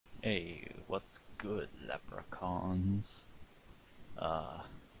Hey, what's good, leprechauns?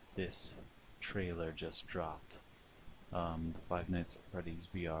 This trailer just dropped. The Five Nights at Freddy's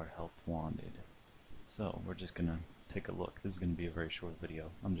VR Help Wanted. So, we're just gonna take a look. This is gonna be a very short video.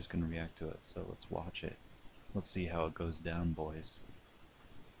 I'm just gonna react to it, so let's watch it. Let's see how it goes down, boys.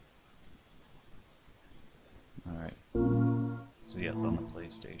 Alright. So yeah, it's on the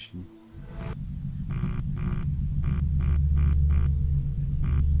PlayStation.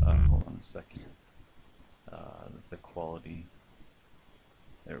 Hold on a second. The quality.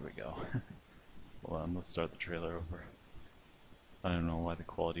 There we go. Hold on, let's start the trailer over. I don't know why the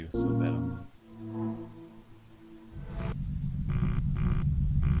quality was so bad on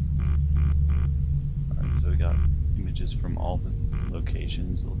that. Alright, so we got images from all the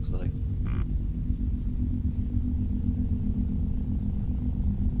locations, it looks like.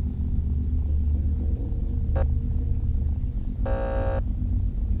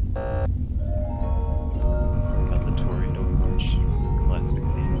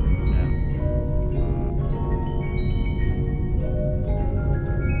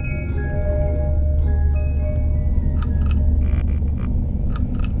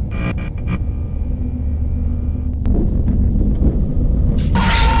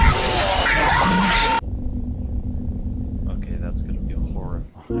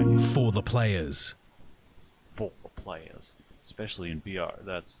 For the players. For the players. Especially in VR.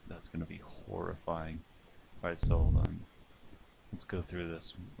 That's gonna be horrifying. Alright, so let's go through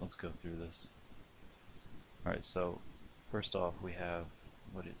this. Alright, so first off we have,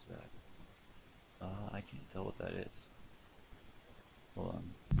 what is that? I can't tell what that is. Hold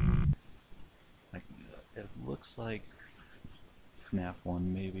on. It looks like FNAF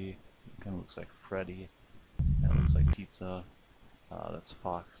 1 maybe. It kinda looks like Freddy. That looks like Pizza. That's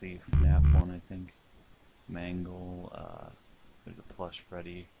Foxy, FNAF 1 I think. Mangle, there's a plush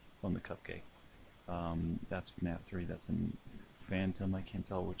Freddy on the cupcake. That's FNAF 3, that's in Phantom, I can't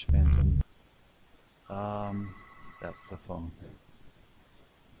tell which Phantom. That's the phone.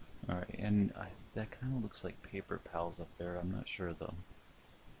 Alright, and that kinda looks like Paper Pals up there, I'm not sure though.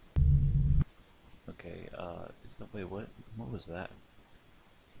 Okay, wait, what was that?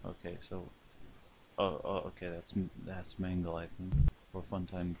 Okay, so okay, that's Mangle, I think, or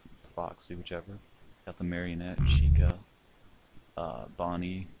Funtime Foxy, whichever. Got the marionette, Chica,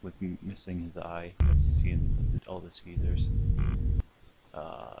 Bonnie with missing his eye, as you see in all the teasers.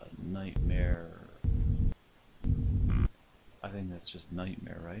 Nightmare. I think that's just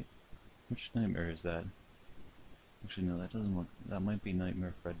Nightmare, right? Which Nightmare is that? Actually, no, that doesn't look. That might be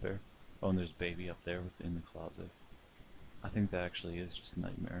Nightmare Fredbear. Oh, and there's Baby up there in the closet. I think that actually is just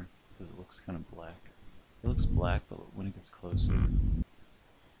Nightmare because it looks kind of black. It looks black, but when it gets closer,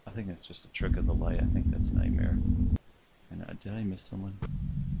 I think it's just a trick of the light. I think that's Nightmare. And did I miss someone?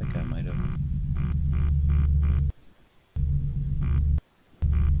 I think I might have.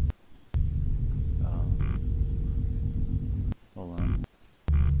 Hold on.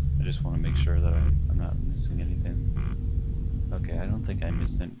 I just want to make sure that I'm not missing anything. Okay, I don't think I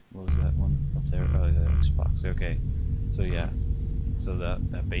missed it. What was that one up there? Oh, yeah, that was Foxy. Okay, so yeah. So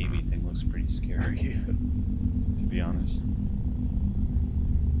that baby thing looks pretty scary, to be honest.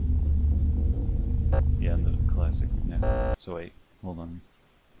 Yeah, and the classic. Yeah. So wait, hold on.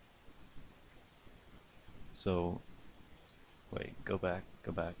 So, wait, go back.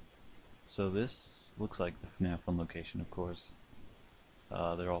 So this looks like the FNAF 1 location, of course.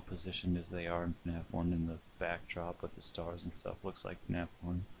 They're all positioned as they are in FNAF 1 in the backdrop with the stars and stuff. Looks like FNAF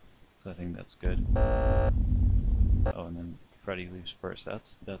 1, so I think that's good. Oh, and then Freddy leaves first.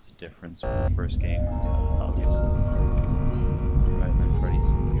 That's a difference from the first game, obviously. Right, and then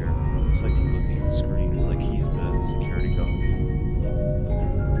Freddy's here. Looks like he's looking at the screen. It's like he's the security guard.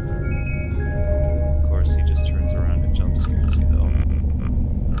 Of course, he just turns around and jump scares you, though.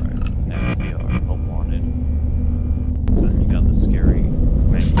 Alright, now VR, Help Wanted. So then you got the scary.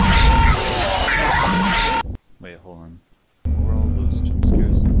 Wait, hold on. What were all those jump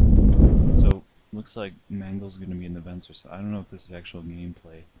scares? So, looks like Mangle's gonna be in the vents or something. I don't know if this is actual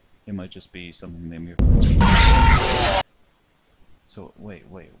gameplay. It might just be something they made. So wait,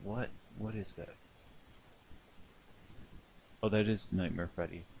 what is that? Oh, that is Nightmare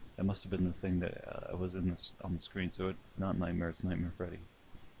Freddy. That must have been the thing that was in this on the screen. So it's not Nightmare, it's Nightmare Freddy.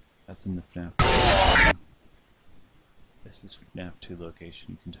 That's in the FNAF. This is FNAF 2 location.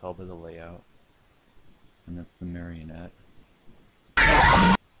 You can tell by the layout, and that's the marionette.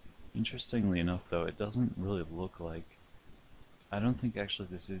 Interestingly enough, though, it doesn't really look like. I don't think actually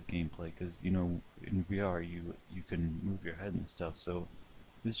this is gameplay, because you know in VR you can move your head and stuff. So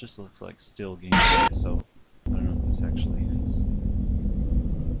this just looks like still gameplay. So I don't know if this actually is.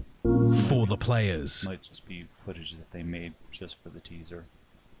 For the players. Might just be footage that they made just for the teaser.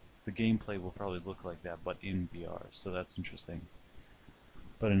 The gameplay will probably look like that, but in VR, so that's interesting.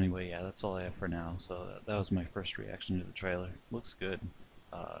 But anyway, yeah, that's all I have for now. So that was my first reaction to the trailer. Looks good.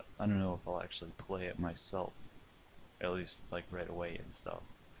 I don't know if I'll actually play it myself, at least like right away and stuff,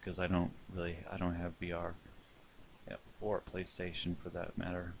 because I don't have VR, yeah, or a PlayStation for that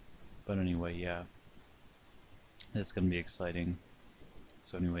matter. But anyway, yeah, it's gonna be exciting.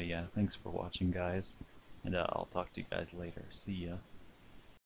 So anyway, yeah, thanks for watching, guys, and I'll talk to you guys later. See ya.